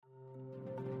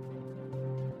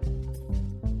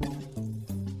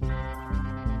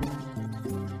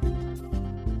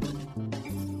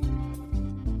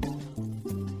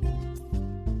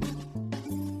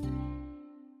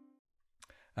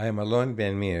I am Alon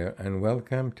Ben-Meir, and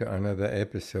welcome to another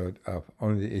episode of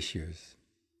On the Issues.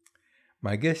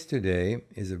 My guest today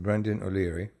is Brendan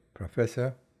O'Leary,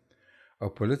 Professor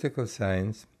of Political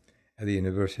Science at the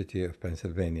University of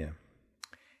Pennsylvania.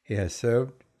 He has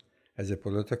served as a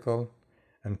political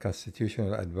and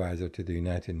constitutional advisor to the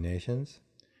United Nations,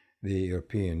 the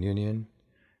European Union,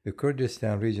 the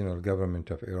Kurdistan Regional Government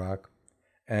of Iraq,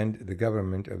 and the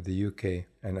government of the UK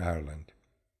and Ireland.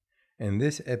 In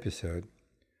this episode,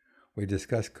 we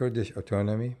discuss Kurdish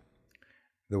autonomy,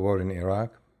 the war in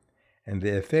Iraq, and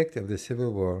the effect of the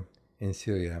civil war in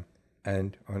Syria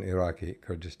and on Iraqi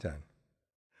Kurdistan.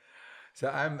 So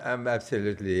I'm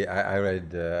absolutely, I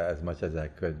read as much as I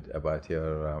could about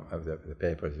your, the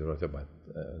papers you wrote about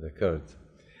the Kurds.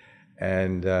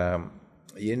 And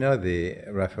you know the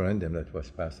referendum that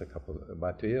was passed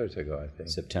about 2 years ago, I think.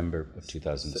 September of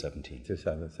 2017.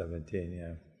 2017,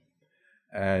 yeah.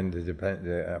 And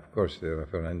of course the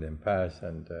referendum passed,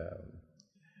 and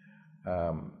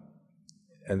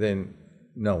then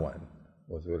no one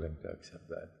was willing to accept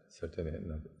that. Certainly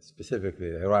not.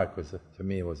 Specifically, Iraq was, to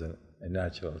me, was a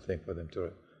natural thing for them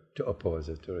to oppose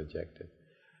it, to reject it.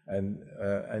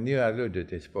 And you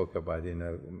alluded, you spoke about,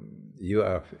 you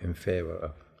are in favor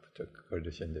of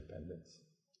Kurdish independence.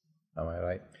 Am I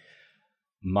right?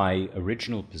 My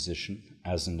original position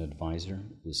as an advisor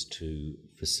was to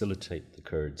facilitate the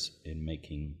Kurds in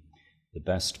making the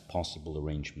best possible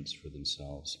arrangements for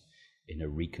themselves in a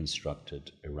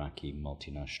reconstructed Iraqi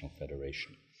multinational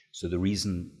federation. So the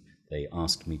reason they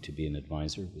asked me to be an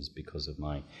advisor was because of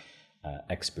my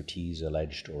expertise,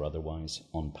 alleged or otherwise,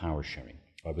 on power sharing.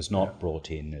 I was not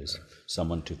brought in as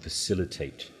someone to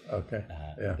facilitate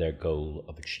their goal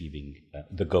of achieving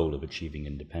the goal of achieving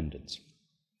independence.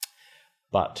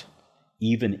 But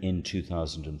even in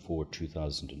 2004,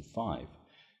 2005,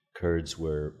 Kurds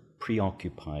were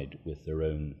preoccupied with their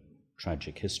own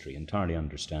tragic history, entirely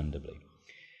understandably.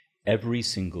 Every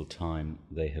single time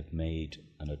they have made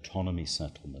an autonomy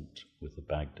settlement with the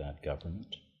Baghdad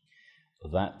government,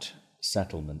 that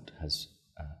settlement has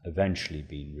eventually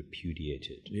been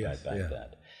repudiated by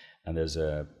Baghdad. And there's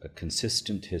a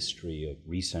consistent history of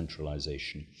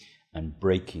re-centralization and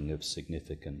breaking of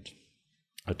significant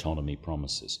autonomy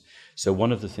promises. So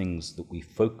one of the things that we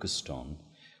focused on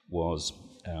was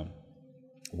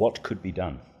what could be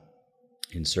done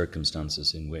in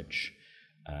circumstances in which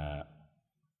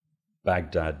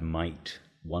Baghdad might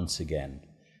once again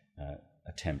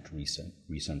attempt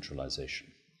re-centralization.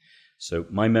 So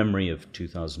my memory of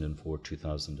 2004,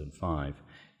 2005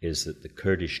 is that the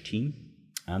Kurdish team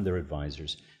and their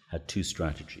advisors had two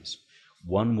strategies.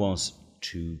 One was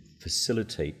to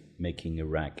facilitate making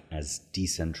Iraq as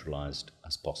decentralized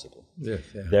as possible,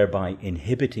 thereby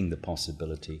inhibiting the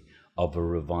possibility of a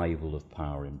revival of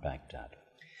power in Baghdad.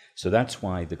 So that's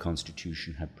why the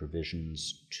Constitution had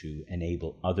provisions to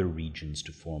enable other regions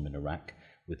to form in Iraq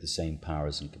with the same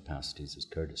powers and capacities as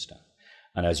Kurdistan.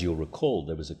 And as you'll recall,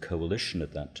 there was a coalition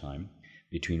at that time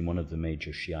between one of the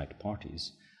major Shiite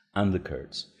parties and the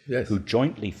Kurds, who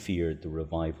jointly feared the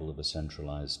revival of a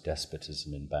centralized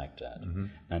despotism in Baghdad,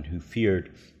 and who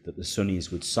feared that the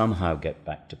Sunnis would somehow get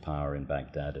back to power in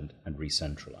Baghdad and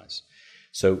re-centralize.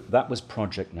 So that was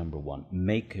project number one,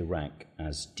 make Iraq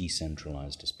as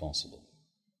decentralized as possible.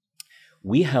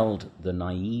 We held the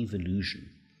naive illusion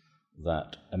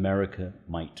that America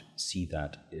might see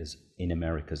that as in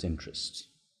America's interests.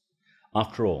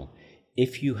 After all,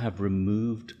 if you have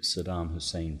removed Saddam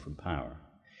Hussein from power,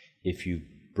 if you've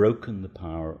broken the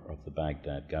power of the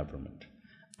Baghdad government,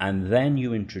 and then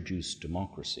you introduce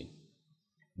democracy,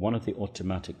 one of the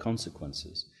automatic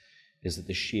consequences is that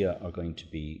the Shia are going to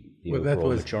be the overall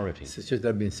majority. It should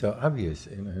have been so obvious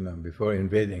before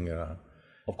invading Iran.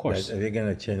 Of course. If you're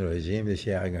going to change the regime, the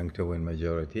Shia are going to win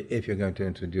majority. If you're going to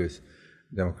introduce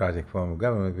democratic form of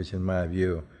government, which in my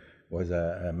view was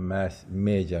a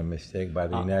major mistake by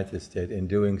the United States in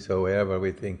doing so wherever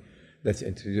we think, let's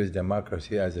introduce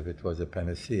democracy as if it was a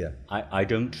panacea. I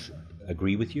don't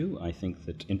agree with you. I think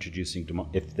that introducing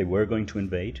if they were going to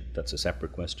invade, that's a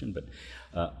separate question, but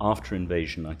after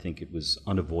invasion, I think it was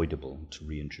unavoidable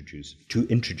to introduce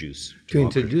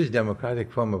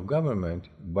democratic form of government,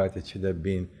 but it should have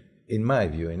been, in my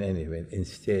view, in any way, in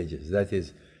stages. That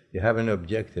is, you have an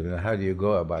objective, and how do you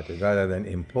go about it, rather than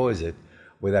impose it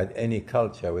without any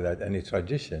culture, without any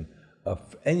tradition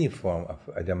of any form of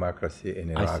a democracy in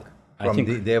Iraq from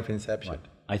the day of inception. Right.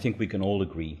 I think we can all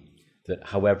agree that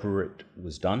however it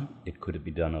was done, it could have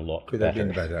been done a lot better. Could have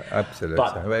been better, absolutely.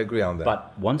 But, I agree on that.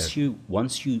 But once you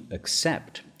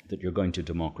accept that you're going to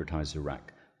democratize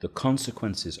Iraq, the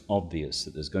consequence is obvious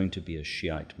that there's going to be a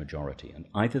Shiite majority, and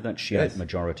either that Shiite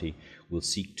majority will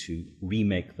seek to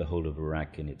remake the whole of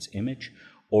Iraq in its image,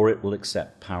 or it will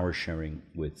accept power sharing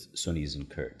with Sunnis and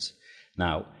Kurds.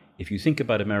 Now, if you think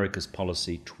about America's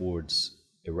policy towards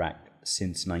Iraq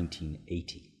since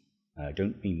 1980, I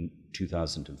don't mean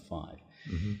 2005,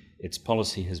 its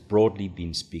policy has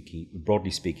broadly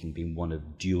speaking, been one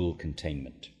of dual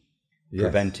containment,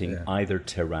 preventing either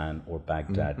Tehran or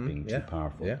Baghdad being too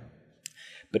powerful. Yeah.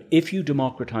 But if you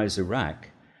democratize Iraq,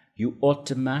 you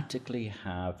automatically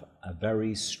have a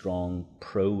very strong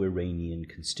pro-Iranian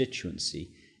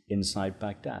constituency inside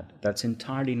Baghdad. That's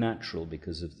entirely natural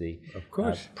because of the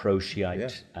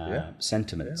pro-Shiite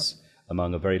sentiments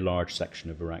among a very large section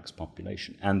of Iraq's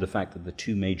population, and the fact that the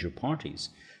two major parties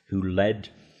who led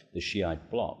the Shiite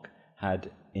bloc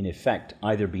had, in effect,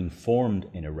 either been formed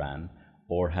in Iran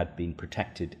or had been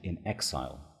protected in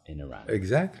exile in Iran.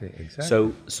 Exactly.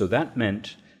 So that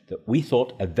meant that we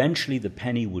thought eventually the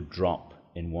penny would drop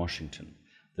in Washington,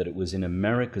 that it was in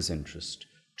America's interest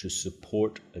to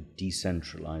support a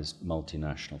decentralized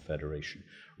multinational federation,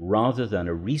 rather than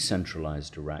a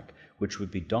re-centralized Iraq, which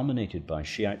would be dominated by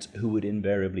Shiites who would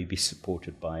invariably be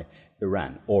supported by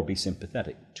Iran or be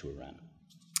sympathetic to Iran.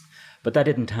 But that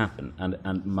didn't happen,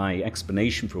 and my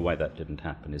explanation for why that didn't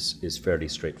happen is fairly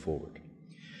straightforward.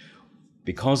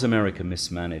 Because America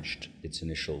mismanaged its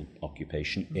initial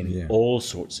occupation in all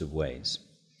sorts of ways,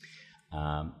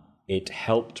 it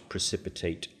helped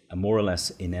precipitate a more or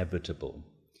less inevitable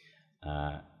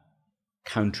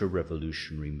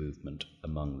counter-revolutionary movement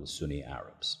among the Sunni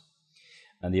Arabs.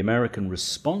 And the American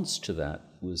response to that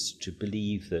was to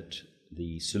believe that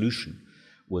the solution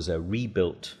was a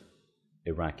rebuilt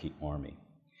Iraqi army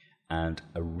and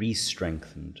a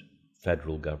re-strengthened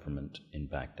federal government in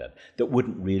Baghdad that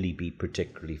wouldn't really be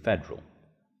particularly federal.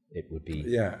 It would be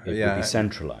would be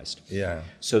centralized. Yeah.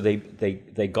 So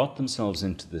they got themselves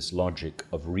into this logic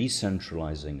of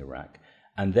re-centralizing Iraq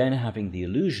and then having the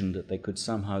illusion that they could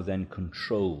somehow then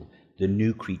control the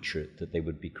new creature that they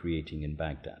would be creating in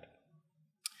Baghdad.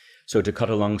 So to cut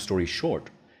a long story short,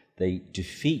 they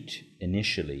defeat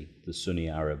initially the Sunni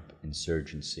Arab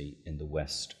insurgency in the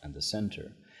west and the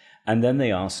center, and then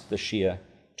they ask the Shia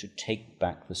to take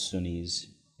back the Sunnis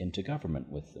into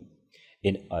government with them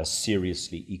as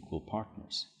seriously equal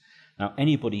partners. Now,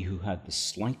 anybody who had the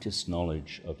slightest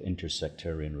knowledge of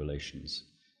intersectarian relations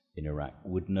in Iraq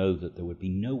would know that there would be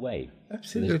no way that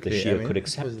the Shia could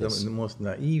accept this. The most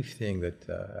naive thing that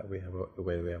we have, the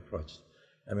way we approached.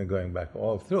 I mean, going back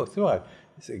all throughout,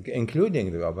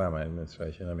 including the Obama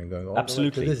administration. I mean, going all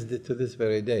Absolutely. to this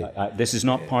very day. This is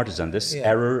not partisan. This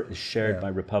error is shared by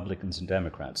Republicans and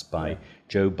Democrats, by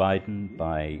Joe Biden,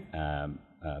 by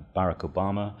Barack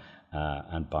Obama,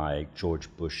 and by George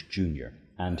Bush Jr.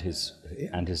 and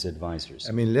his advisors.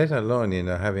 I mean, let alone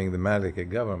having the Maliki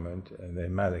government and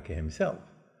then Maliki himself.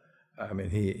 I mean,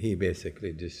 he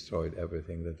basically destroyed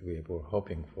everything that we were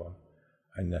hoping for,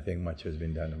 and nothing much has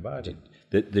been done about it.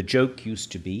 The joke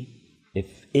used to be,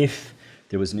 if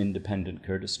there was an independent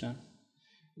Kurdistan,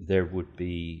 there would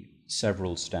be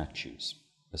several statues.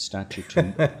 A statue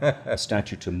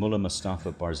to Mullah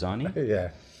Mustafa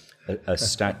Barzani, a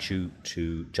statue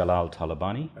to Jalal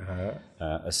Talabani,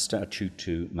 a statue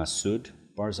to Masoud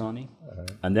Barzani,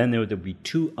 and then there would be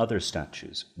two other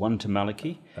statues, one to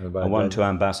Maliki and one to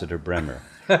Ambassador Bremer.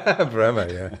 Bremer,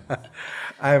 yeah.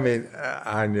 I mean,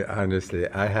 honestly,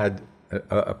 I had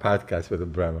a podcast with a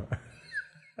Bremer.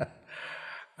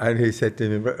 And he said to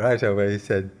me right away, he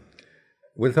said,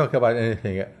 we'll talk about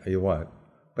anything you want,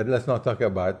 but let's not talk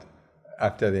about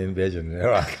after the invasion in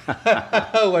Iraq.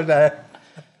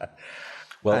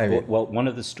 Well, one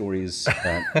of the stories,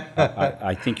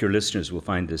 I think your listeners will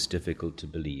find this difficult to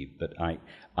believe, but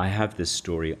I have this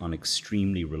story on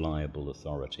extremely reliable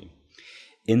authority.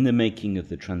 In the making of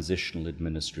the Transitional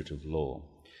Administrative Law,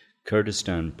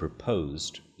 Kurdistan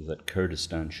proposed that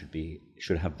Kurdistan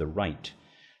should have the right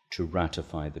to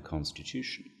ratify the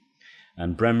Constitution.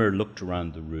 And Bremer looked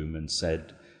around the room and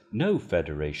said, no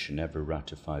federation ever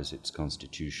ratifies its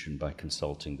constitution by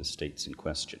consulting the states in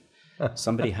question.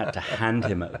 Somebody had to hand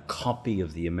him a copy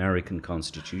of the American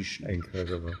Constitution.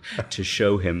 Incredible. To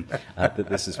show him that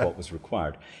this is what was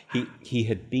required. He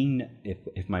had been,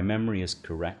 if my memory is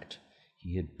correct,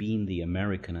 he had been the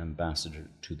American ambassador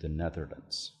to the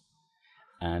Netherlands.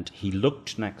 And he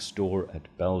looked next door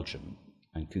at Belgium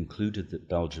and concluded that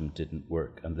Belgium didn't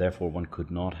work, and therefore one could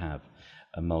not have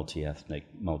a multi-ethnic,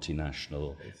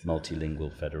 multinational,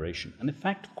 multilingual federation. And in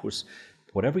fact, of course,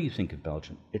 whatever you think of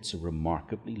Belgium, it's a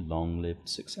remarkably long-lived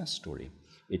success story.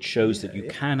 It shows that you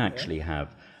can actually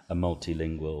have a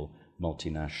multilingual,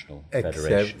 multinational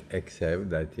federation. Except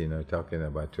that, talking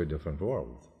about two different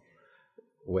worlds,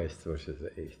 West versus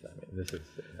the East. I mean, this is...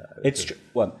 It's true.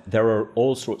 Well, there are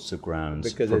all sorts of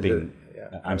grounds for being...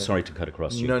 I'm sorry to cut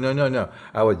across you. No.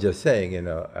 I was just saying,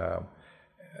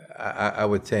 I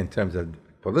would say in terms of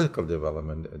political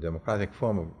development, a democratic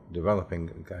form of developing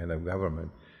kind of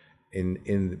government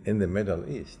in the Middle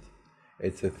East,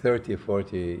 it's 30,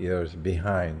 40 years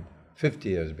behind, 50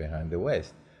 years behind the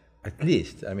West, at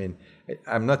least. I mean,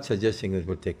 I'm not suggesting it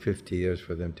will take 50 years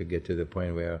for them to get to the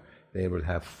point where they will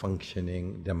have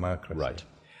functioning democracy. Right.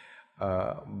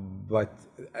 But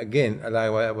again,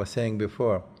 like what I was saying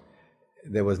before,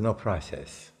 there was no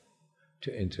process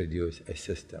to introduce a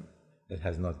system that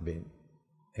has not been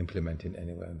implemented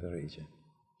anywhere in the region.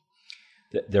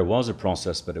 There was a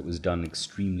process, but it was done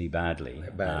extremely badly.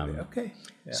 Okay.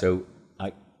 Yeah. So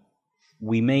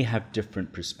we may have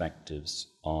different perspectives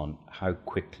on how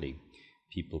quickly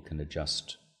people can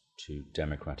adjust to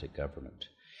democratic government.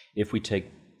 If we take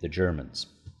the Germans,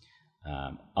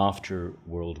 after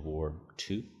World War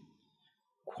II,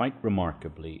 quite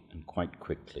remarkably and quite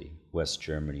quickly, West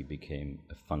Germany became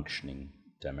a functioning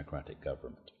democratic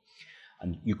government.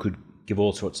 And you could give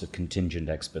all sorts of contingent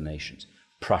explanations.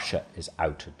 Prussia is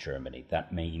out of Germany.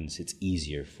 That means it's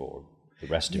easier for the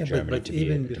rest of Germany to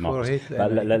be a democracy.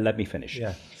 Let me finish.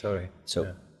 Yeah, sorry.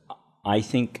 So I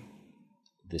think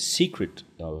the secret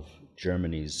of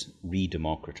Germany's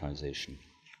re-democratization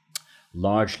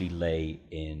largely lay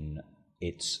in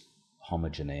its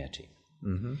homogeneity.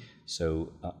 Mm-hmm.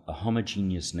 So a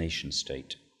homogeneous nation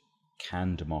state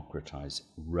can democratize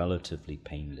relatively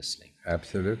painlessly.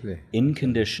 Absolutely. In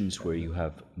conditions where you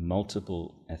have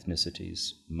multiple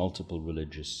ethnicities, multiple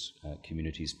religious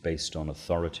communities based on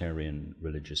authoritarian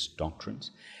religious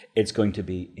doctrines, it's going to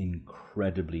be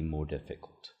incredibly more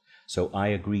difficult. So I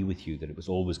agree with you that it was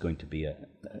always going to be an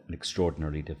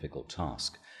extraordinarily difficult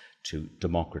task to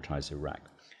democratize Iraq.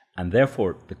 And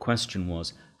therefore, the question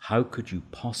was, how could you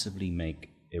possibly make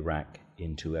Iraq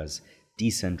into as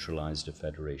decentralized a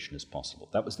federation as possible?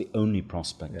 That was the only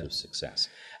prospect of success.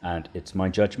 And it's my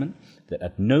judgment that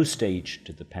at no stage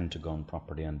did the Pentagon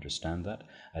properly understand that.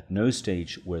 At no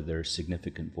stage were there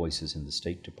significant voices in the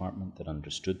State Department that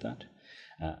understood that.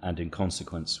 And in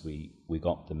consequence, we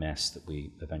got the mess that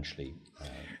we eventually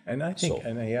And I think, saw.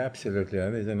 Absolutely,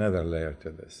 and there's another layer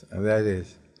to this, and that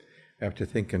is, you have to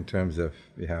think in terms of,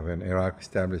 we have an Iraq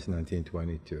established in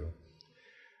 1922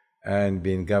 and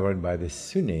being governed by the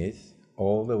Sunnis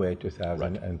all the way to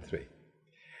 2003. Right.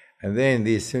 And then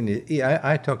these Sunnis,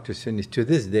 I talk to Sunnis, to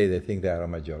this day they think they are a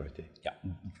majority. Yeah,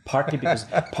 partly because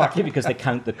they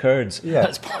count the Kurds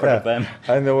as part of them.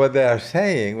 And what they're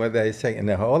saying, and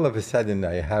now all of a sudden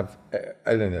I have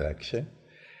an election.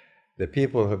 The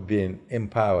people who have been in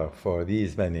power for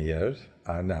these many years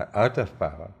are now out of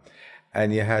power.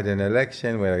 And you had an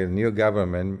election where a new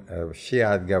government, a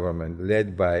Shiite government,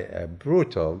 led by a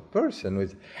brutal person,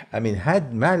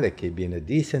 had Maliki been a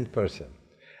decent person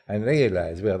and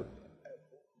realized,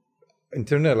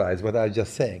 internalized what I was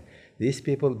just saying, these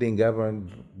people being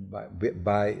governed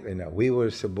by we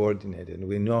were subordinated and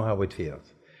we know how it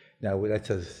feels. Now let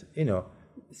us,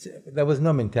 there was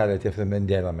no mentality of the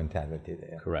Mandela mentality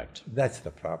there. Correct. That's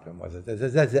the problem, was it?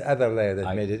 That's the other layer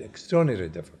that made it extraordinarily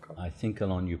difficult. I think,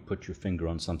 Alon, you put your finger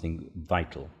on something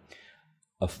vital.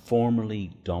 A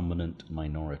formerly dominant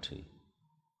minority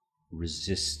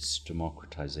resists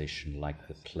democratization like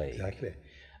the plague. Exactly.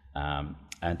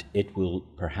 And it will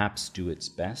perhaps do its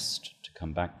best to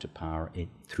come back to power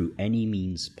through any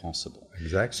means possible.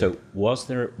 Exactly. So was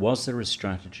there a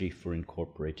strategy for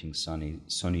incorporating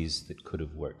Sunnis that could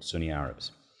have worked, Sunni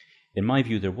Arabs? In my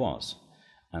view, there was.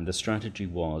 And the strategy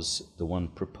was the one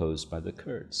proposed by the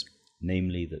Kurds,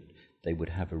 namely that they would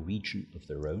have a region of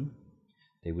their own,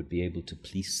 they would be able to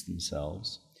police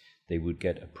themselves, they would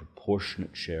get a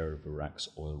proportionate share of Iraq's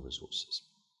oil resources.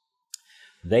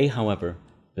 They, however,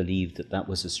 believed that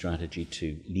was a strategy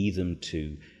to leave them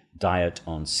to diet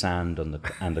on sand and the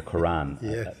Quran,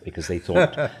 yes. Because they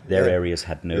thought their areas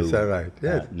had no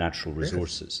natural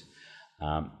resources.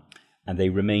 Yes. And they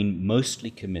remain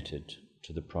mostly committed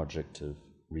to the project of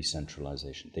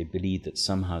re-centralization. They believed that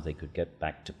somehow they could get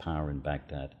back to power in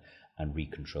Baghdad and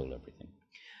recontrol everything.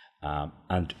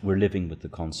 And we're living with the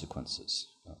consequences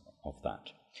of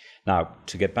that. Now,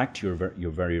 to get back to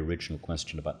your very original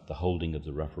question about the holding of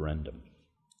the referendum,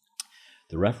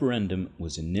 the referendum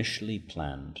was initially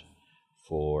planned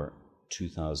for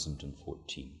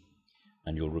 2014.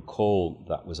 And you'll recall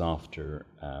that was after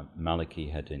Maliki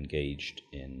had engaged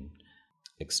in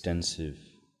extensive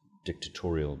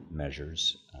dictatorial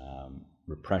measures,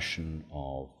 repression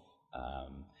of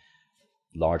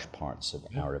large parts of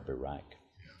Arab Iraq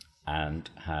and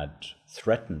had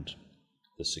threatened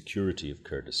the security of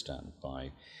Kurdistan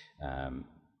by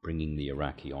bringing the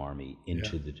Iraqi army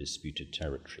into the disputed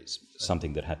territories,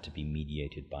 something that had to be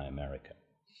mediated by America.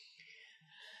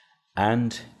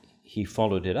 And he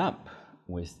followed it up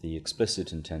with the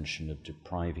explicit intention of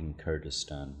depriving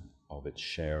Kurdistan of its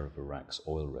share of Iraq's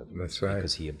oil revenues. That's right.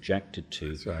 Because he objected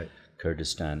to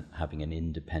Kurdistan having an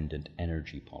independent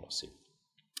energy policy.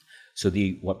 So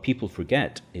what people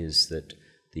forget is that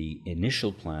the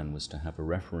initial plan was to have a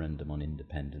referendum on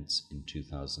independence in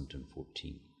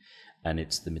 2014. And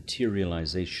it's the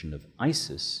materialization of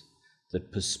ISIS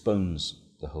that postpones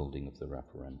the holding of the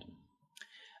referendum.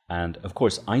 And of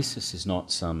course, ISIS is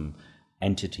not some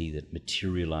entity that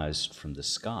materialized from the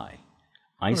sky.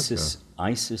 ISIS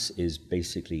is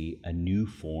basically a new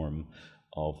form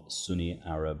of Sunni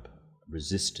Arab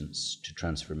resistance to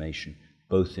transformation,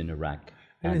 both in Iraq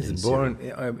and in Syria.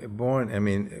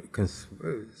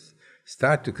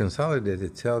 Start to consolidate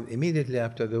itself immediately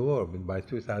after the war. By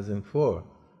 2004,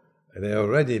 they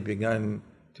already began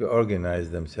to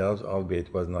organize themselves, albeit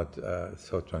it was not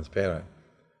so transparent.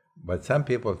 But some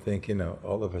people think,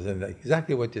 all of a sudden,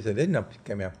 exactly what you said, they did not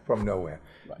come up from nowhere.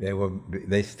 Right.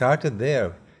 They started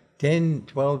there 10,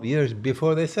 12 years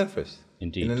before they surfaced.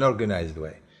 Indeed. In an organized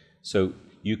way. So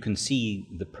you can see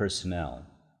the personnel.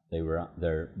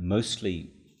 They're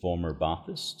mostly former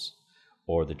Baathists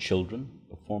or the children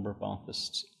of former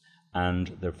Baathists,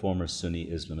 and they're former Sunni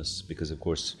Islamists because, of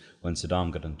course, when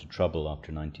Saddam got into trouble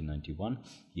after 1991,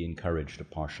 he encouraged a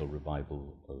partial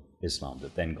revival of Islam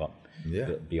that then got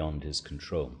beyond his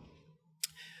control.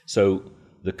 So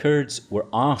the Kurds were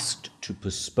asked to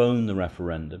postpone the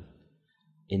referendum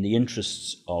in the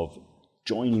interests of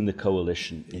joining the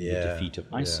coalition in the defeat of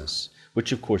ISIS,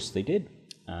 which of course they did.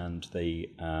 And they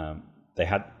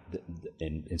had,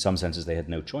 in some senses, they had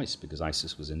no choice because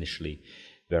ISIS was initially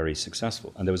very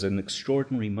successful. And there was an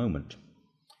extraordinary moment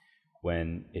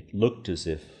when it looked as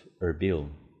if Erbil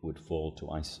would fall to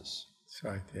ISIS. That's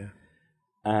right, yeah.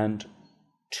 And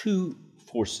two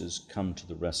forces come to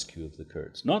the rescue of the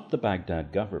Kurds. Not the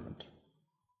Baghdad government,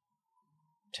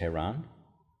 Tehran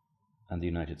and the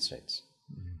United States.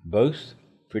 Mm-hmm. Both,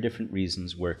 for different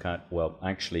reasons, work out, well,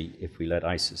 actually, if we let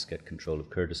ISIS get control of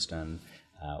Kurdistan,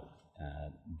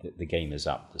 the game is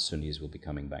up. The Sunnis will be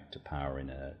coming back to power in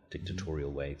a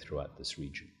dictatorial way throughout this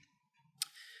region.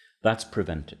 That's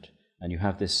prevented. And you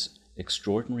have this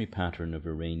extraordinary pattern of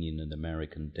Iranian and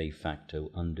American de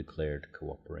facto undeclared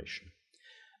cooperation.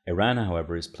 Iran,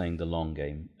 however, is playing the long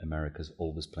game. America's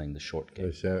always playing the short game.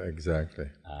 Exactly.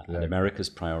 And America's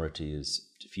priority is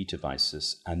defeat of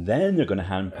ISIS, and then they're going to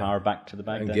hand power back to the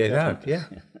Baghdad and get government.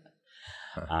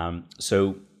 out,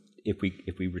 So if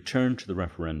we return to the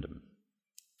referendum,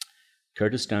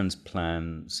 Kurdistan's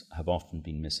plans have often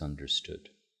been misunderstood.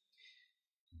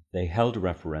 They held a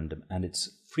referendum, and it's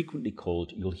frequently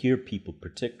called, you'll hear people,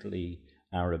 particularly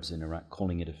Arabs in Iraq,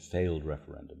 calling it a failed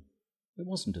referendum. It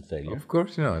wasn't a failure. Of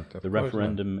course not. The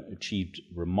referendum achieved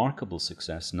remarkable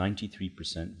success.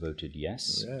 93% voted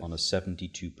yes on a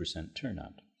 72%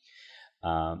 turnout.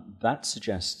 That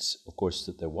suggests, of course,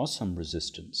 that there was some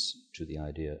resistance to the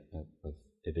idea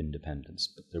of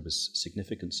independence, but there was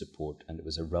significant support, and it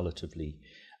was a relatively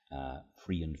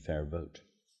free and fair vote.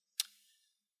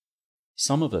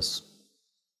 Some of us,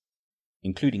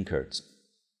 including Kurds,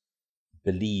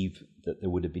 believe that there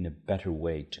would have been a better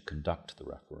way to conduct the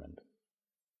referendum.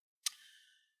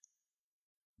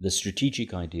 The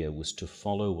strategic idea was to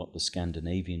follow what the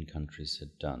Scandinavian countries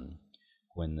had done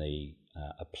when they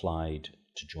applied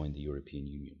to join the European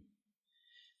Union.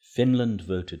 Finland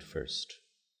voted first,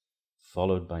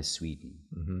 followed by Sweden,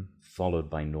 followed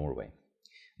by Norway.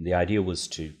 And the idea was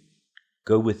to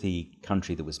go with the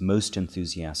country that was most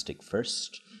enthusiastic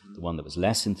first, the one that was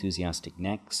less enthusiastic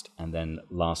next, and then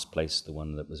last place, the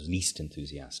one that was least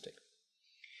enthusiastic.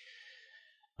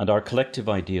 And our collective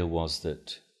idea was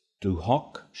that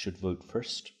Duhok should vote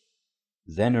first,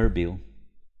 then Erbil,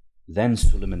 then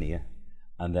Sulaymaniyah,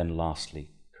 and then lastly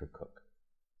Kirkuk.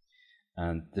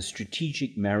 And the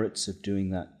strategic merits of doing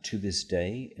that to this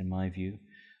day, in my view,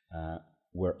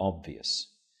 were obvious.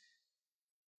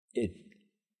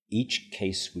 Each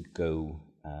case would go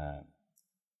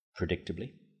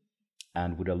predictably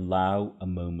and would allow a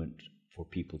moment for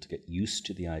people to get used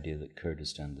to the idea that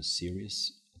Kurdistan was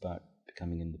serious about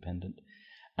becoming independent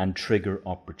and trigger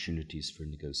opportunities for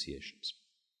negotiations.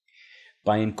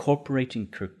 By incorporating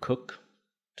Kirkuk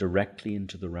directly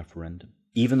into the referendum,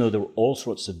 even though there were all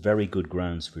sorts of very good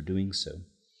grounds for doing so,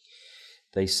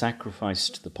 they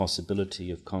sacrificed the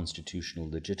possibility of constitutional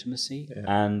legitimacy,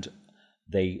 and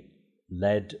they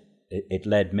led it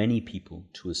led many people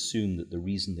to assume that the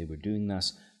reason they were doing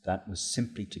that was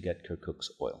simply to get Kirkuk's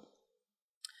oil.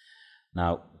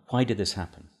 Now, why did this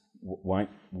happen?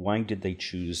 Why did they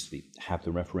choose to have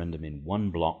the referendum in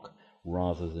one block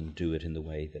rather than do it in the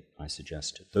way that I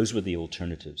suggested? Those were the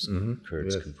alternatives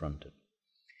Kurds confronted.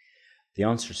 The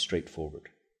answer is straightforward.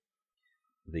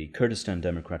 The Kurdistan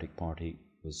Democratic Party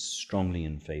was strongly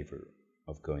in favor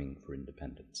of going for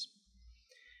independence.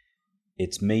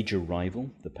 Its major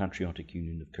rival, the Patriotic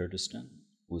Union of Kurdistan,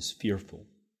 was fearful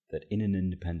that in an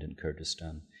independent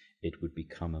Kurdistan it would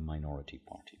become a minority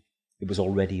party. It was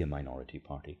already a minority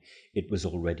party. It was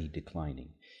already declining.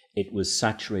 It was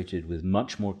saturated with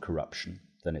much more corruption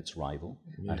than its rival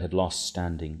and had lost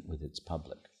standing with its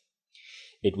public.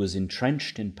 It was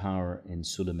entrenched in power in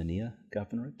Sulaymaniyah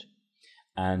Governorate,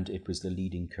 and it was the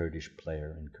leading Kurdish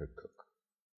player in Kirkuk.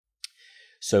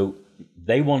 So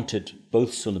they wanted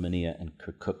both Sulaymaniyah and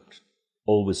Kirkuk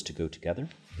always to go together,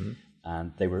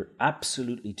 and they were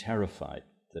absolutely terrified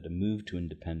that a move to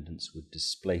independence would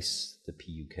displace the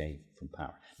PUK from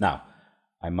power. Now,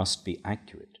 I must be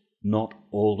accurate. Not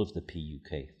all of the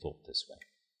PUK thought this way.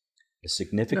 A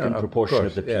significant proportion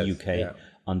of the PUK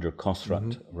under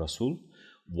Khosrat Rasul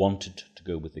wanted to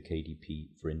go with the KDP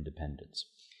for independence.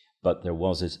 But there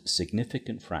was a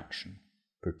significant fraction,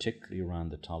 particularly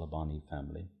around the Talabani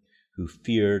family, who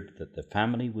feared that the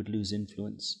family would lose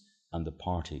influence and the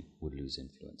party would lose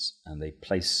influence. And they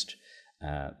placed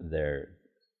their,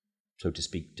 so to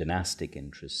speak, dynastic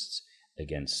interests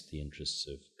against the interests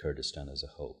of Kurdistan as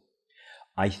a whole.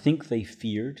 I think they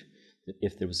feared that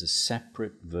if there was a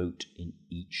separate vote in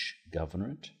each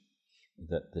governorate,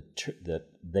 that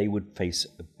they would face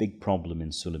a big problem in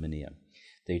Sulaymaniyah.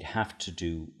 They'd have to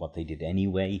do what they did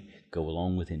anyway, go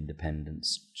along with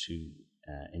independence to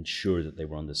ensure that they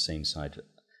were on the same side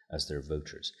as their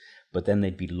voters. But then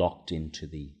they'd be locked into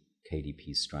the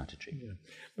KDP strategy.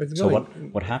 Yeah. So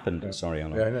what happened,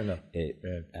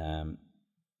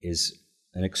 is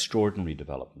an extraordinary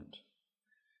development.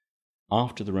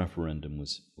 After the referendum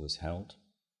was held,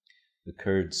 the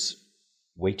Kurds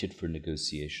waited for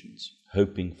negotiations,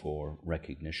 hoping for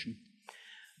recognition.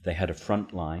 They had a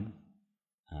front line.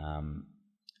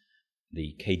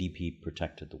 The KDP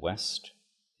protected the west,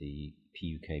 the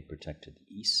PUK protected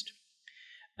the east.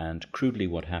 And crudely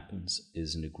what happens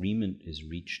is an agreement is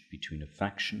reached between a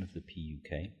faction of the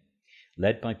PUK,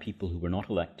 led by people who were not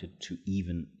elected to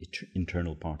even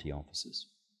internal party offices,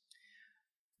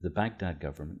 the Baghdad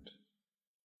government,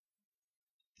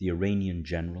 the Iranian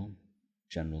General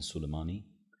Soleimani,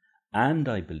 and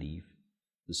I believe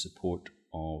the support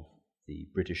of the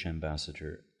British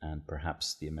ambassador and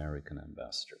perhaps the American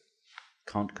ambassador.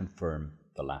 Can't confirm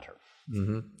the latter.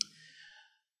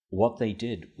 What they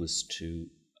did was to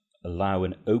allow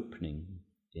an opening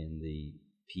in the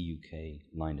PUK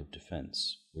line of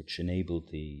defense, which enabled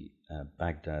the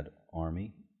Baghdad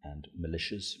army and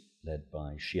militias, led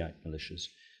by Shiite militias,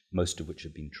 most of which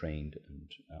have been trained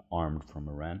and armed from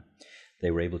Iran.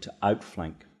 They were able to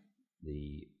outflank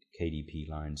the KDP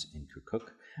lines in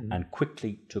Kirkuk and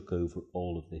quickly took over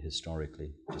all of the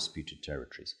historically disputed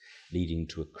territories, leading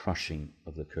to a crushing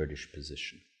of the Kurdish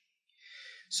position.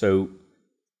 So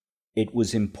it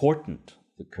was important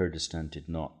that Kurdistan did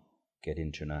not get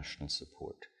international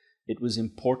support. It was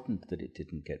important that it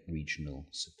didn't get regional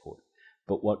support.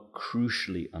 But what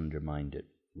crucially undermined it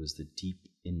was the deep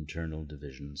internal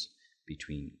divisions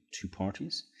between two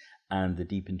parties and the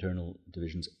deep internal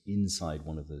divisions inside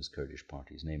one of those Kurdish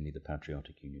parties, namely the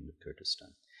Patriotic Union of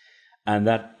Kurdistan. And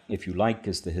that, if you like,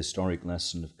 is the historic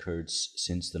lesson of Kurds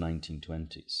since the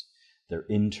 1920s. Their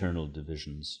internal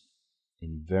divisions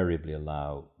invariably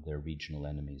allow their regional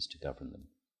enemies to govern them.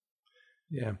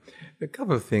 Yeah, a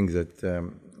couple of things that,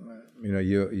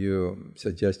 you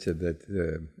suggested that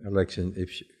the election,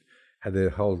 had they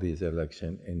hold this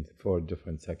election in 4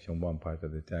 different sections, one part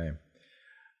at a time.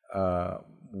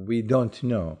 We don't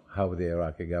know how the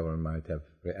Iraqi government might have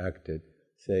reacted,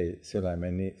 say,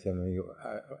 Soleimani,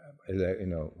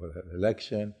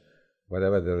 election,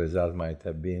 whatever the result might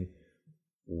have been,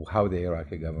 how the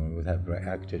Iraqi government would have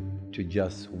reacted to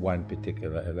just one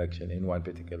particular election in one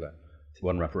particular...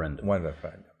 One referendum.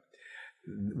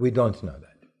 We don't know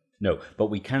that. No, but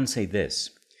we can say this.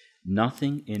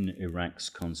 Nothing in Iraq's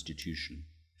constitution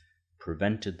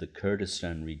prevented the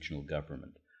Kurdistan regional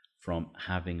government from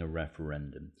having a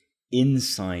referendum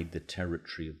inside the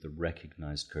territory of the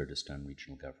recognized Kurdistan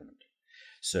regional government.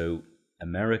 So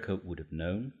America would have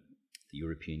known, the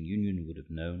European Union would have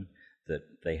known, that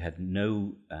they had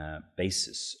no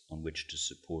basis on which to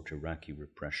support Iraqi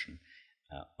repression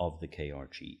of the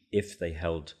KRG if they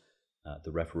held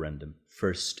the referendum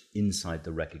first inside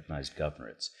the recognized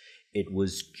governorates. It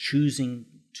was choosing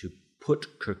to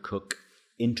put Kirkuk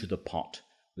into the pot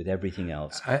with everything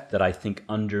else that I think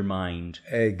undermined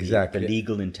the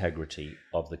legal integrity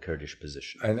of the Kurdish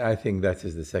position. And I think that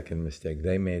is the second mistake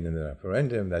they made in the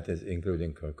referendum, that is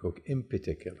including Kirkuk in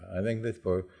particular. I think that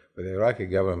for the Iraqi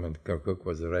government, Kirkuk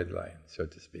was the red line, so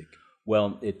to speak.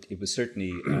 Well, it was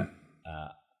certainly,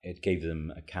 it gave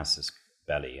them a casus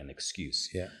belli, an excuse.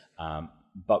 Yeah.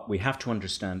 But we have to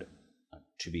understand,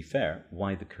 to be fair,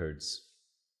 why the Kurds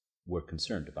were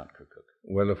concerned about Kirkuk.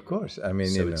 Well, of course. I mean,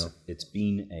 it's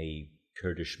been a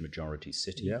Kurdish majority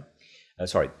city. Yeah.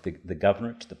 The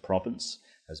governorate, the province,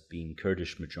 has been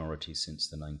Kurdish majority since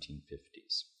the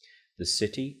 1950s. The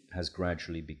city had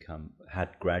gradually become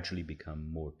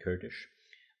more Kurdish.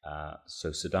 So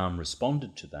Saddam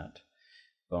responded to that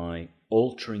by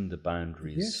altering the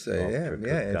boundaries of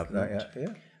Kirkuk government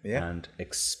and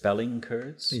expelling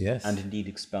Kurds and indeed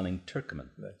expelling Turkmen.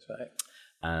 That's right.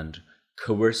 And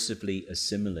coercively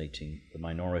assimilating the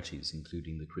minorities,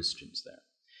 including the Christians there.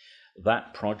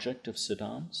 That project of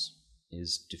Saddam's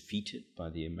is defeated by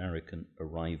the American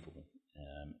arrival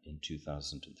in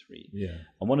 2003. Yeah.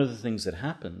 And one of the things that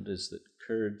happened is that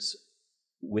Kurds,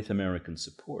 with American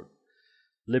support,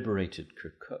 liberated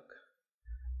Kirkuk.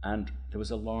 And there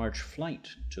was a large flight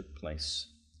took place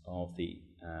of the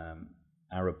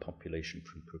Arab population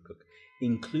from Kirkuk,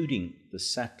 including the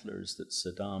settlers that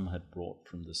Saddam had brought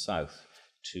from the south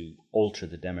to alter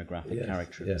the demographic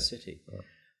character of the city. Oh.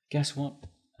 Guess what?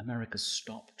 America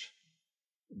stopped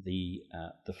the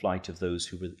flight of those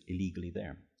who were illegally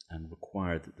there and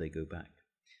required that they go back,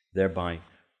 thereby,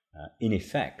 in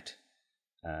effect,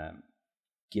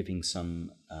 giving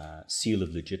some seal of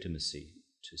legitimacy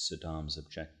to Saddam's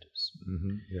objectives.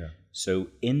 Mm-hmm. Yeah. So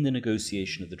in the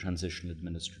negotiation of the transitional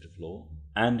administrative law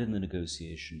and in the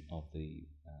negotiation of the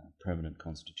permanent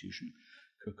constitution,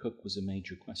 Kirkuk was a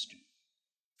major question.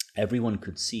 Everyone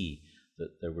could see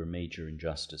that there were major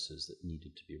injustices that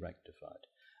needed to be rectified,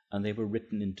 and they were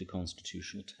written into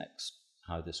constitutional text,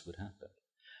 how this would happen.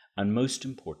 And most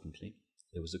importantly,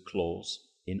 there was a clause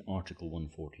in Article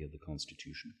 140 of the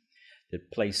Constitution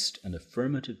that placed an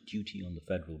affirmative duty on the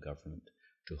federal government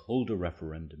to hold a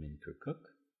referendum in Kirkuk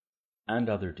and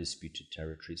other disputed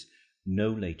territories no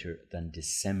later than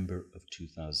December of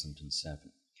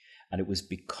 2007. And it was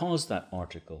because that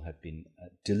article had been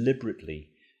deliberately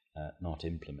not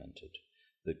implemented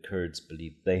that Kurds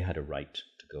believed they had a right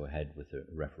to go ahead with a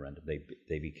referendum.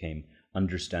 They became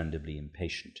understandably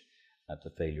impatient at the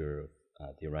failure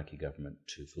of the Iraqi government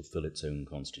to fulfill its own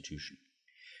constitution.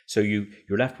 So you're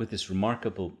left with this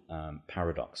remarkable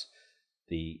paradox.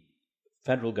 The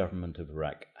federal government of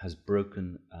Iraq has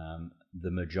broken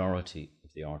the majority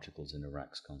of the articles in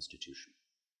Iraq's constitution.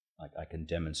 I can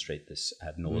demonstrate this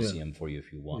ad nauseum for you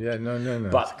if you want. Yeah, no.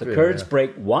 But the Kurds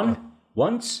break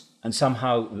once, and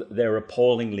somehow they're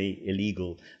appallingly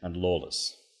illegal and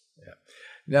lawless. Yeah.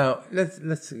 Now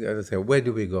let's say, where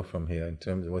do we go from here in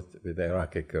terms of with the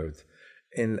Iraqi Kurds?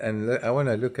 And I want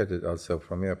to look at it also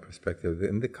from your perspective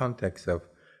in the context of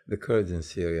the Kurds in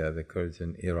Syria, the Kurds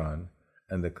in Iran,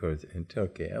 and the Kurds in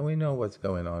Turkey. And we know what's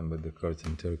going on with the Kurds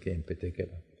in Turkey in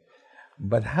particular.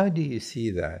 But how do you see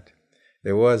that?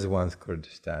 There was once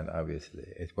Kurdistan, obviously.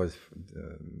 It was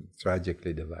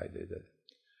tragically divided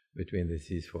between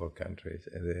these four countries.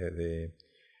 The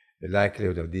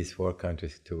likelihood of these four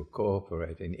countries to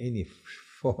cooperate in any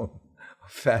form or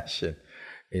fashion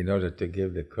in order to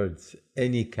give the Kurds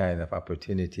any kind of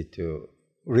opportunity to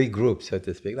regroup, so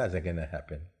to speak, that's not going to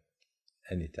happen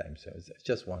anytime soon. It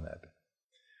just won't happen.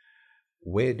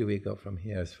 Where do we go from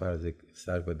here as far as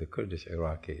start with the Kurdish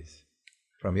Iraqis,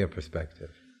 from your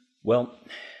perspective? Well,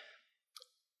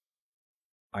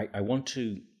 I want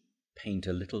to paint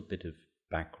a little bit of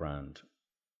background,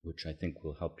 which I think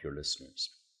will help your listeners.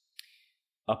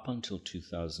 Up until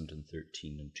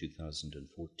 2013 and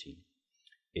 2014,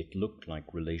 it looked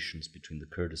like relations between the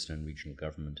Kurdistan Regional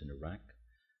Government in Iraq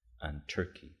and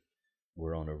Turkey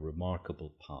were on a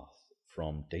remarkable path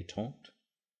from détente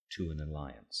to an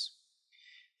alliance.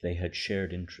 They had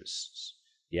shared interests.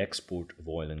 The export of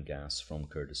oil and gas from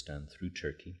Kurdistan through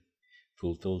Turkey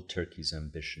fulfilled Turkey's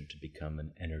ambition to become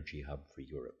an energy hub for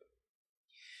Europe.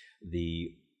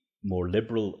 The more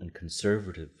liberal and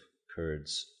conservative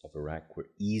Kurds of Iraq were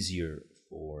easier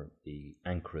for the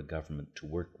Ankara government to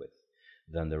work with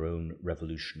than their own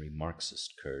revolutionary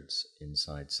Marxist Kurds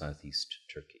inside southeast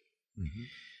Turkey. Mm-hmm.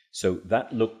 So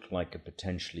that looked like a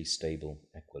potentially stable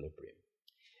equilibrium.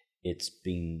 It's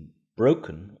been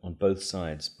broken on both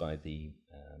sides by the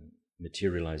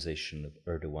materialization of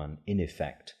Erdogan, in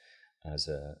effect, as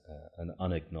an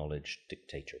unacknowledged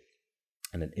dictator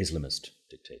and an Islamist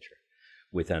dictator,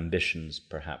 with ambitions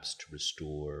perhaps to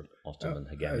restore Ottoman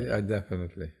hegemony.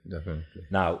 Definitely.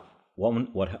 Now,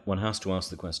 one has to ask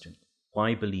the question,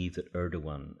 why believe that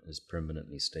Erdogan is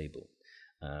permanently stable?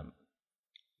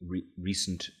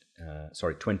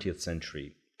 20th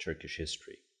century Turkish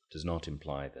history does not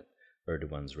imply that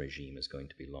Erdogan's regime is going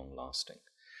to be long-lasting.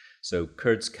 So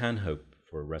Kurds can hope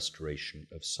for a restoration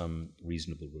of some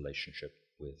reasonable relationship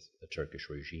with the Turkish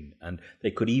regime, and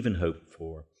they could even hope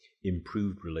for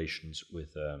improved relations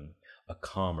with a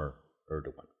calmer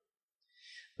Erdogan.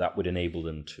 That would enable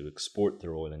them to export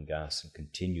their oil and gas and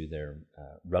continue their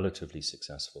relatively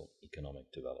successful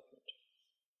economic development.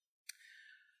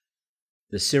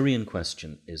 The Syrian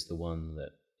question is the one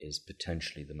that is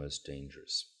potentially the most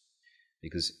dangerous,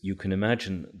 because you can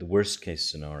imagine the worst case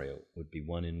scenario would be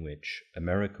one in which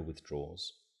America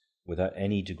withdraws without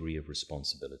any degree of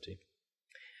responsibility,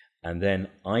 and then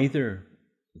either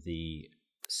the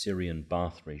Syrian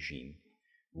Ba'ath regime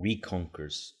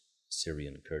reconquers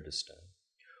Syrian Kurdistan,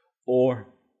 or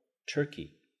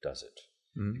Turkey does it.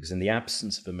 Because in the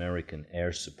absence of American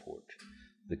air support,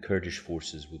 the Kurdish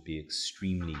forces would be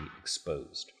extremely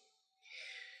exposed.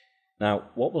 Now,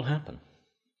 what will happen?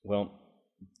 Well,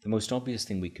 the most obvious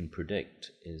thing we can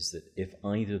predict is that if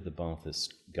either the Ba'athist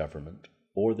government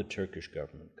or the Turkish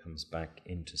government comes back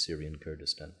into Syrian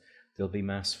Kurdistan, there'll be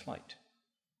mass flight.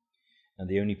 And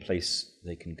the only place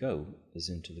they can go is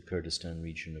into the Kurdistan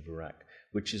region of Iraq,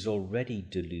 which is already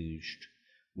deluged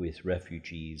with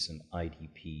refugees and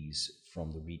IDPs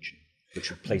from the region, which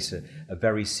would place a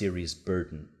very serious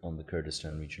burden on the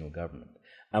Kurdistan regional government.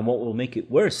 And what will make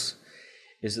it worse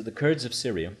is that the Kurds of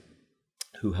Syria,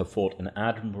 who have fought an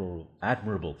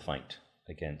admirable fight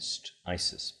against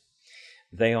ISIS,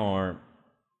 they are,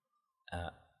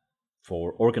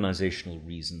 for organizational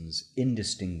reasons,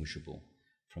 indistinguishable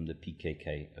from the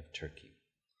PKK of Turkey.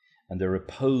 And they're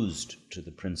opposed to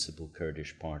the principal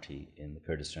Kurdish party in the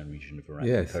Kurdistan region of Iraq,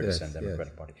 the Kurdistan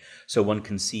Democratic Party. So one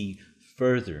can see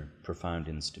further profound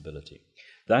instability.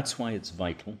 That's why it's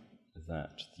vital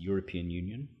that the European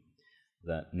Union,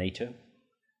 that NATO,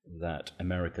 that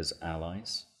America's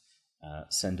allies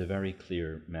send a very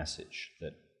clear message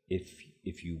that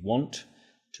if you want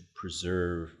to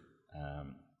preserve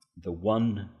the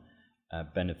one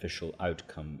beneficial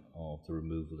outcome of the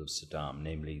removal of Saddam,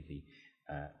 namely the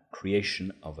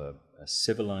creation of a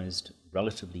civilized,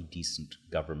 relatively decent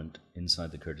government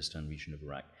inside the Kurdistan region of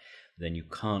Iraq, then you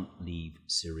can't leave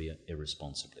Syria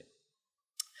irresponsibly.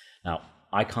 Now,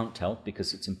 I can't tell,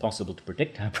 because it's impossible to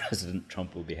predict how President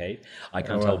Trump will behave. I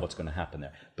can't tell what's going to happen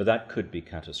there. But that could be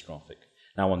catastrophic.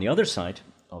 Now, on the other side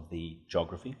of the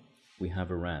geography, we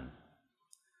have Iran.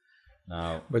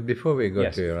 Now, but before we go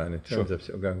to Iran, in terms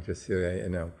of going to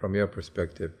Syria, from your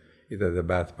perspective, either the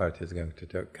Ba'ath Party is going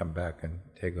to come back and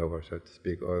take over, so to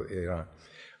speak, or Iran.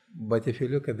 But if you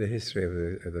look at the history of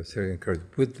the Syrian Kurds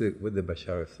with the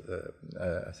Bashar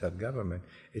Assad government,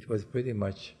 it was pretty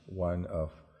much one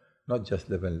of not just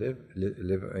live and let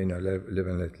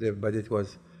live, but it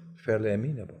was fairly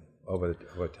amenable over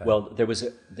time. Well,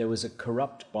 there was a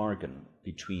corrupt bargain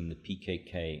between the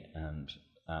PKK and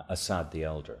Assad the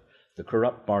elder. The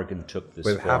corrupt bargain took this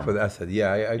with form. half of Assad.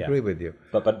 Yeah, I agree with you.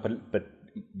 But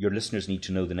your listeners need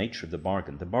to know the nature of the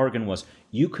bargain. The bargain was,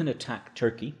 you can attack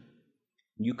Turkey,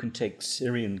 you can take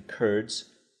Syrian Kurds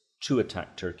to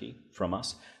attack Turkey from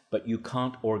us, but you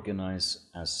can't organize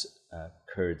as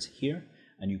Kurds here,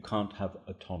 and you can't have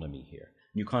autonomy here.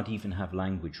 You can't even have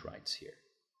language rights here.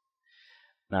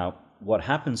 Now, what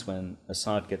happens when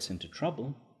Assad gets into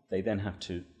trouble, they then have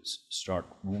to start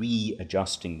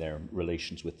readjusting their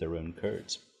relations with their own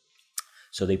Kurds.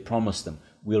 So they promise them,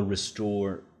 we'll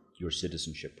restore your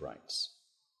citizenship rights.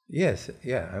 Yes,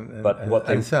 yeah, but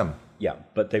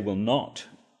they will not,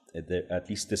 at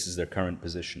least this is their current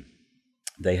position,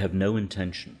 they have no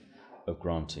intention of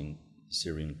granting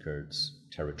Syrian Kurds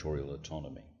territorial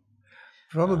autonomy.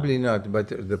 Probably not, but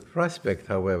the prospect,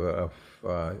 however, of,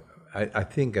 I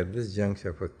think at this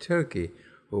juncture for Turkey,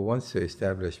 who wants to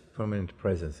establish permanent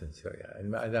presence in Syria,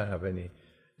 and I don't have any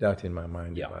doubt in my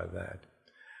mind about that.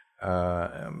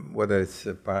 Whether it's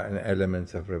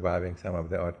elements of reviving some of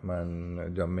the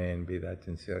Ottoman domain, be that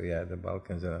in Syria, the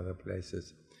Balkans, and other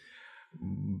places.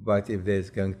 But if there's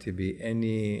going to be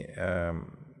any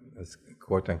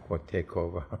quote-unquote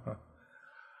takeover,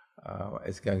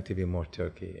 it's going to be more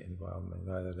Turkey involvement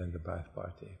rather than the Ba'ath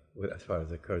Party, as far as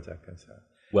the Kurds are concerned.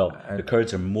 Well, the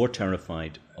Kurds are more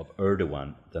terrified of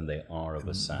Erdogan than they are of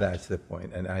Assad. That's the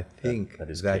point, and I think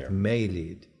that may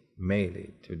lead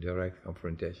to direct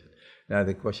confrontation. Now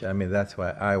the question, I mean, that's why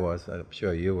I was, I'm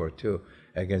sure you were too,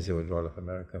 against the withdrawal of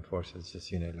American forces,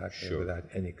 just unilaterally, without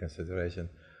any consideration.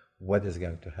 What is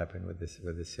going to happen with the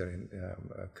Syrian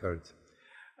Kurds?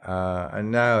 And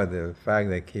now the fact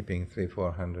they're keeping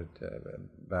 300-400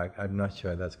 back, I'm not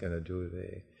sure that's going to do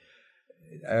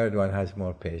Erdogan has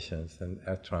more patience than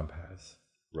Trump has.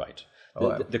 Right.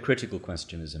 The critical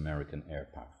question is American air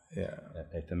power. Yeah.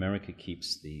 If America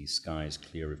keeps the skies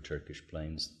clear of Turkish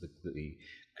planes, the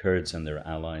Kurds and their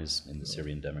allies in the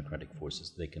Syrian Democratic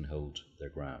Forces, they can hold their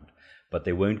ground. But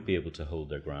they won't be able to hold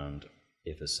their ground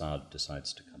if Assad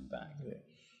decides to come back. Yeah.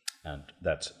 And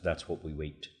that's what we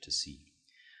wait to see.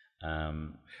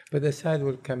 But Assad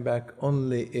will come back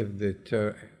only if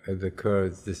the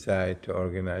Kurds decide to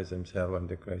organize themselves and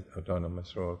declare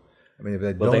autonomous role. I mean, if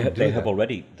they have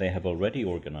already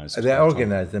organized. They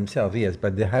organized themselves, yes,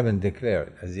 but they haven't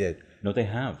declared as yet. No, they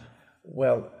have.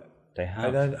 Well, they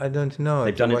have. I don't know.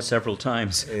 They've done it several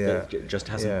times. Yeah. It just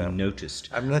hasn't been noticed.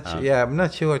 I'm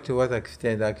not sure to what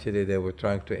extent actually they were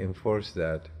trying to enforce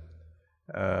that.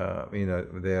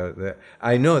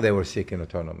 I know they were seeking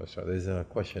autonomous, so there's no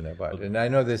question about it. And I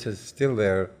know this is still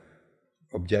their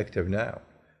objective now.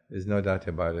 There's no doubt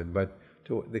about it. But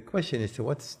the question is to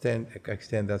what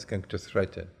extent that's going to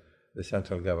threaten the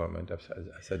central government of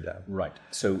Saddam. Right.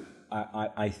 So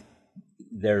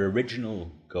their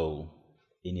original goal,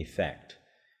 in effect,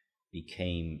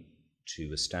 became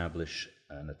to establish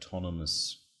an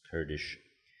autonomous Kurdish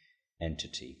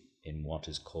entity in what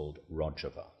is called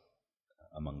Rojava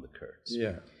among the Kurds.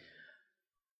 Yeah.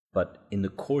 But in the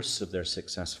course of their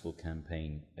successful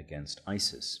campaign against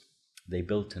ISIS, they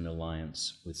built an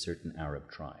alliance with certain Arab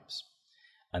tribes.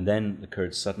 And then the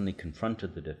Kurds suddenly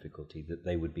confronted the difficulty that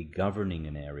they would be governing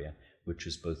an area which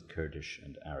is both Kurdish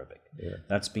and Arabic. Yeah.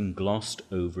 That's been glossed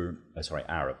over,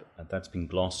 Arab. That's been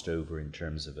glossed over in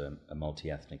terms of a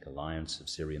multi-ethnic alliance of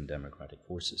Syrian Democratic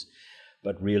Forces.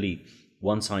 But really,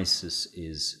 once ISIS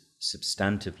is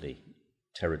substantively,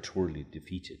 territorially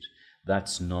defeated,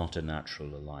 that's not a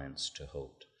natural alliance to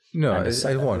hold. No,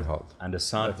 it won't hold. And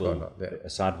Assad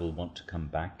will want to come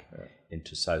back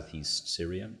into southeast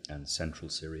Syria and central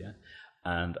Syria,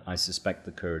 and I suspect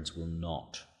the Kurds will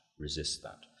not resist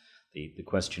that. The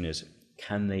question is,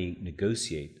 can they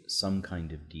negotiate some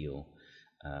kind of deal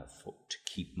to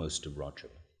keep most of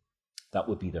Rojava? That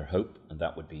would be their hope, and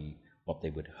that would be what they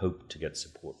would hope to get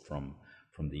support from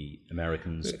the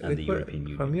Americans and the European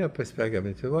Union. From your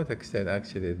perspective, to what extent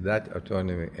actually that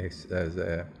autonomy is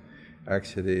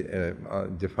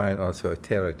define also a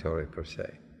territory per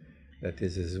se? That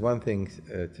is one thing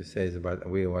to say is about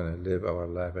we want to live our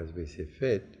life as we see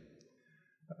fit,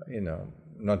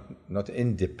 not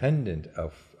independent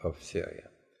of Syria.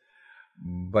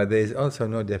 But there is also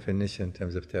no definition in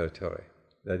terms of territory.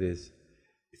 That is,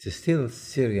 it's still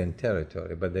Syrian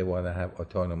territory, but they want to have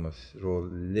autonomous role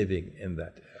living in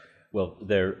that area. Well,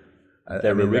 their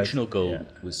original goal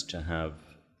was to have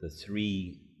the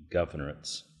three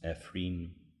governorates,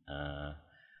 Afrin,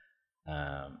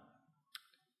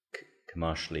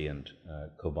 Kamashli, and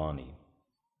Kobani.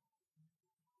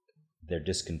 They're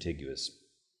discontiguous,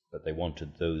 but they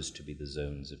wanted those to be the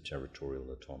zones of territorial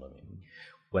autonomy.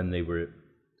 When they were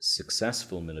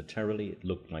successful militarily, it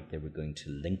looked like they were going to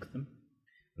link them,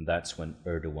 and that's when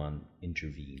Erdogan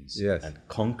intervenes and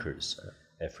conquers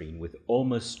Afrin with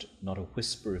almost not a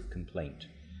whisper of complaint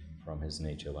from his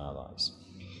NATO allies.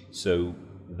 So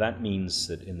that means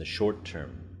that in the short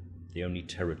term, the only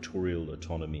territorial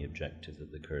autonomy objective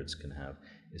that the Kurds can have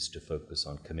is to focus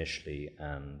on Kamishli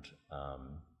and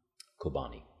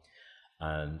Kobani.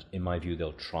 And in my view,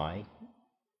 they'll try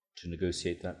to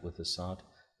negotiate that with Assad,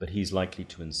 but he's likely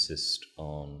to insist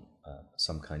on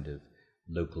some kind of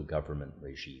local government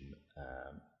regime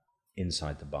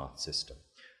inside the Ba'ath system,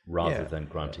 rather than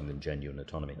granting them genuine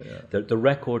autonomy. The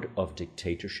record of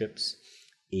dictatorships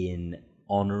in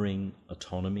honoring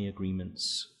autonomy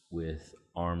agreements with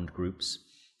armed groups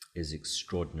is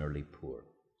extraordinarily poor.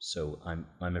 So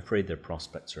I'm afraid their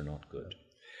prospects are not good.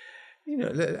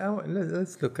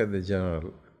 Let's look at the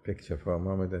general picture for a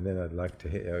moment, and then I'd like to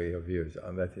hear your views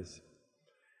on that.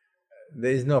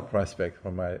 There is no prospect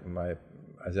for my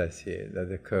as I see it, that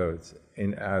the Kurds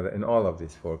in all of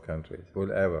these four countries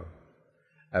will ever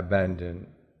abandon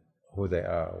who they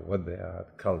are, what they are,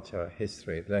 culture,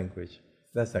 history, language.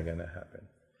 That's not going to happen.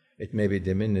 It may be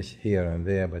diminished here and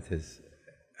there, but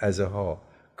as a whole,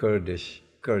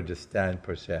 Kurdistan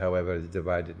per se, however it's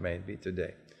divided may be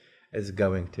today, is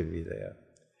going to be there.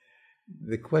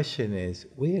 The question is,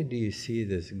 where do you see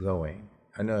this going?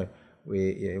 I know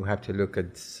we have to look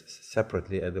at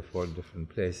separately at the four different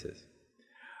places.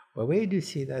 But where do you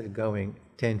see that going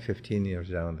 10, 15 years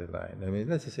down the line? I mean,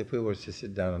 let's just say if we were to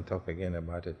sit down and talk again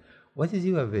about it, what is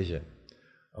your vision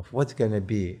of what's going to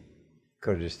be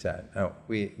Kurdistan? Now,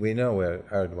 we know where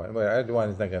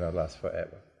Erdogan is not going to last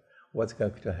forever. What's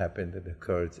going to happen to the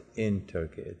Kurds in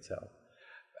Turkey itself,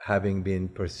 having been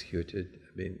persecuted,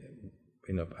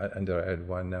 under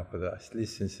Erdogan now at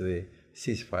least since the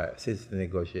ceasefire, since the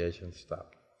negotiations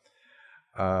stopped,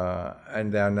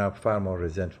 and they are now far more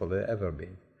resentful than ever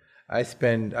been. I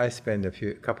spent a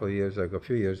few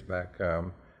years back,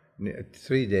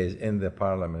 3 days in the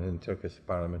parliament, in Turkish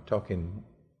parliament, talking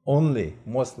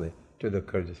mostly to the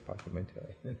Kurdish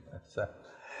parliamentary.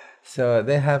 So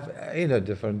they have,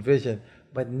 different vision,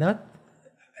 but not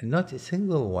a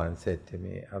single one said to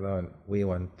me, Alon, we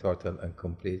want total and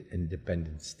complete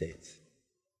independent states.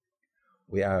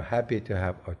 We are happy to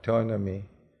have autonomy,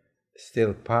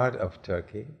 still part of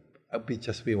Turkey,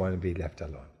 we want to be left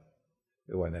alone.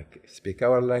 We want to speak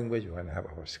our language, we want to have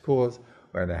our schools,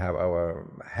 we want to have our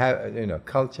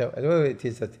culture, whatever it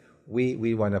is that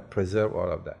we want to preserve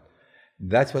all of that.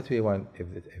 That's what we want.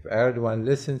 If Erdogan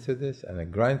listens to this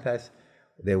and grants us,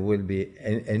 there will be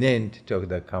an end to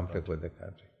the conflict with the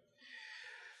country.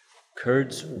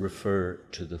 Kurds refer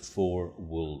to the four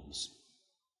wolves.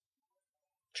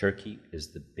 Turkey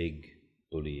is the big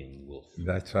bullying wolf.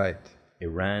 That's right.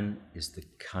 Iran is the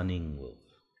cunning wolf.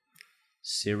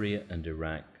 Syria and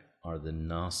Iraq are the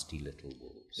nasty little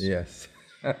wolves. Yes.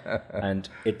 And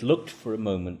it looked for a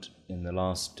moment in the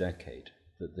last decade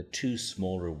that the two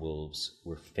smaller wolves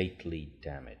were fatally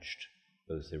damaged,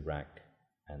 both Iraq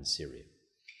and Syria.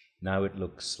 Now it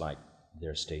looks like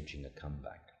they're staging a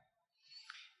comeback.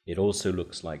 It also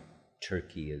looks like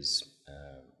Turkey is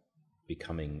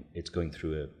going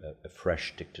through a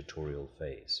fresh dictatorial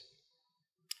phase.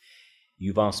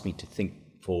 You've asked me to think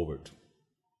forward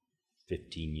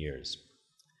 15 years.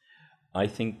 I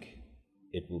think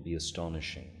it will be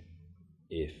astonishing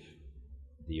if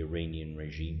the Iranian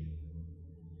regime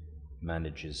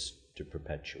manages to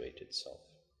perpetuate itself.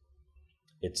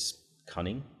 It's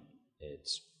cunning,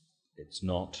 it's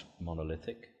not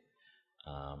monolithic,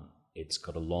 it's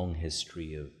got a long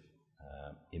history of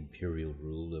imperial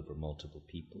rule over multiple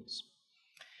peoples,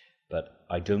 but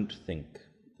I don't think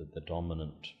that the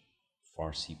dominant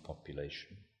Farsi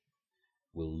population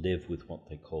will live with what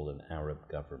they call an Arab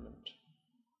government,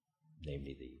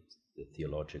 namely the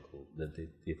theocratic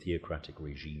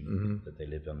regime that they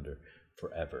live under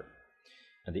forever.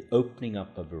 And the opening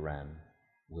up of Iran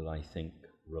will, I think,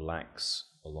 relax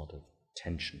a lot of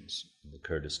tensions in the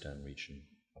Kurdistan region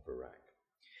of Iraq,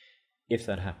 if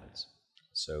that happens.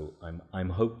 So I'm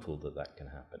hopeful that can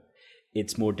happen.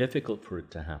 It's more difficult for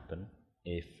it to happen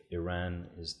if Iran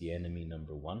is the enemy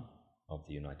number one of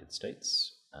the United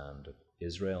States and of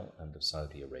Israel and of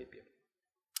Saudi Arabia.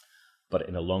 But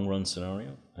in a long-run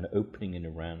scenario, an opening in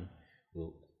Iran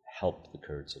will help the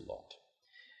Kurds a lot.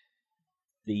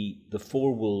 The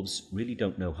four wolves really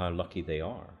don't know how lucky they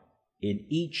are. In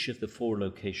each of the four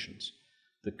locations,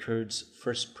 the Kurds'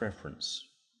 first preference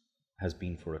has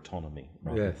been for autonomy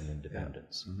rather than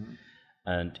independence. Yeah. Mm-hmm.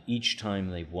 And each time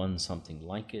they've won something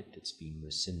like it, it's been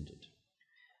rescinded.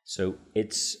 So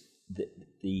it's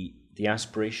the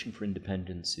aspiration for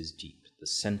independence is deep. The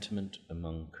sentiment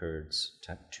among Kurds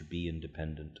to be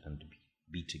independent and to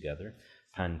be together,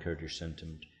 pan-Kurdish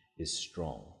sentiment, is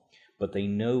strong. But they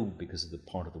know, because of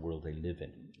the part of the world they live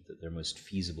in, that their most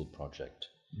feasible project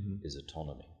is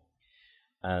autonomy.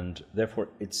 And therefore,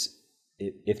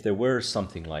 if there were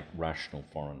something like rational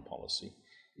foreign policy,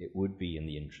 it would be in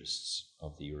the interests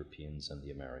of the Europeans and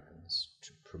the Americans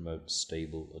to promote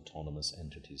stable, autonomous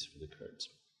entities for the Kurds.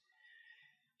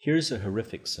 Here's a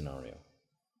horrific scenario.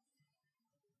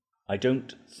 I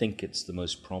don't think it's the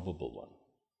most probable one,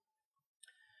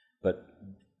 but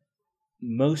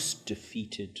most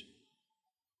defeated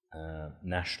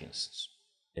nationalists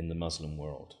in the Muslim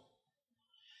world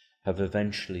have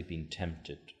eventually been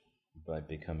tempted by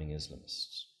becoming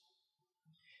Islamists.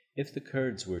 If the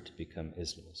Kurds were to become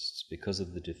Islamists because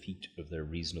of the defeat of their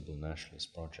reasonable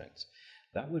nationalist projects,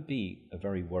 that would be a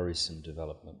very worrisome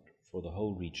development for the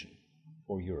whole region,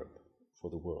 for Europe,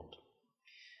 for the world.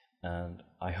 And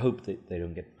I hope that they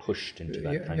don't get pushed into that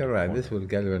kind of corner. You're right. This will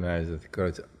galvanize the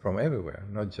Kurds from everywhere,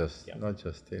 not just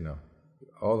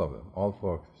all of them, all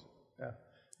four. Yeah,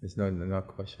 there's no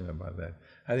question about that.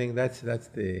 I think that's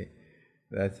the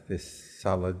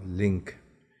solid link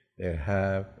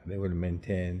they will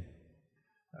maintain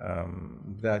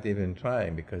without even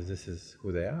trying, because this is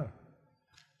who they are,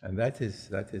 and that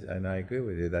is, and I agree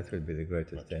with you. That will be the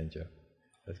greatest danger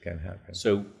that can happen.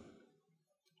 So,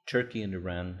 Turkey and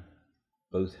Iran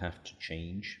both have to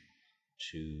change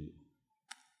to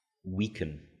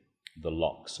weaken the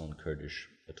locks on Kurdish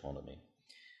autonomy.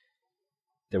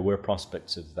 There were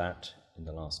prospects of that in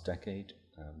the last decade.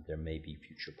 There may be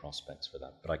future prospects for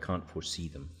that, but I can't foresee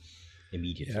them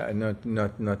immediately. Yeah,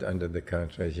 not under the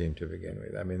current regime to begin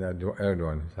with. I mean,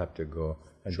 Erdogan will have to go,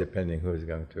 and Sure. depending who is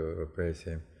going to replace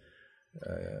him.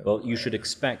 Well, you should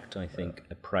expect, I think,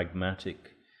 a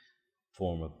pragmatic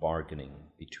form of bargaining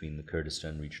between the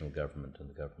Kurdistan Regional Government and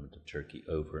the government of Turkey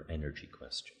over energy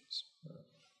questions.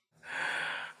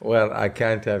 Well, I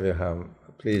can't tell you how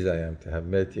pleased I am to have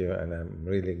met you, and I'm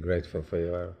really grateful for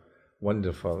your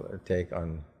wonderful take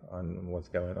on what's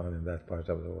going on in that part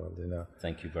of the world. You know,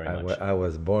 Thank you very much. I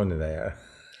was born there.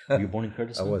 Were you born in I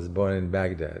Kurdistan? was born in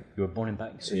Baghdad. You were born in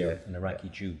Baghdad, so you're an Iraqi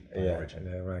Jew by origin.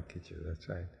 an Iraqi Jew. That's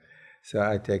right. So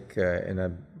I take and I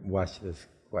watch this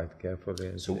quite carefully.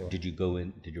 And So did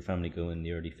your family go in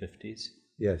the early 50s?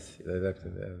 yes, they left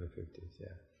in the early 50s.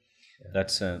 Yeah.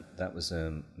 That was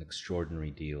an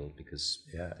extraordinary deal because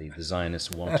Yeah. the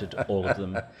Zionists wanted all of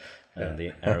them, and the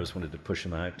Arabs wanted to push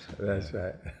them out. That's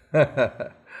right.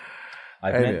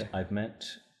 I've met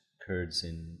Kurds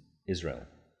in Israel,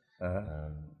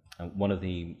 and one of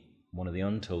the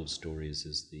untold stories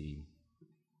is the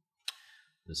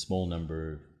small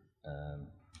number of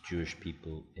Jewish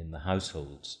people in the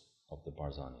households of the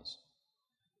Barzanis.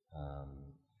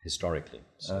 Historically,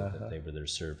 so that they were their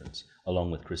servants,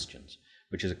 along with Christians,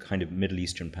 which is a kind of Middle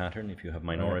Eastern pattern. If you have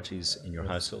minorities in your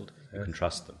household, you can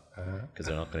trust them because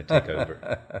they're not going to take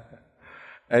over.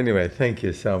 Anyway, thank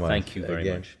you so much. Thank you very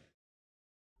much.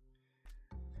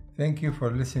 Thank you for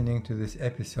listening to this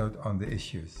episode on the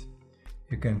issues.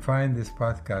 You can find this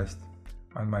podcast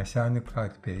on my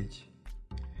SoundCloud page,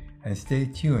 and stay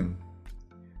tuned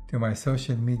to my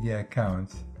social media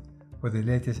accounts for the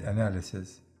latest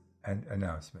analysis and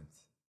announcements.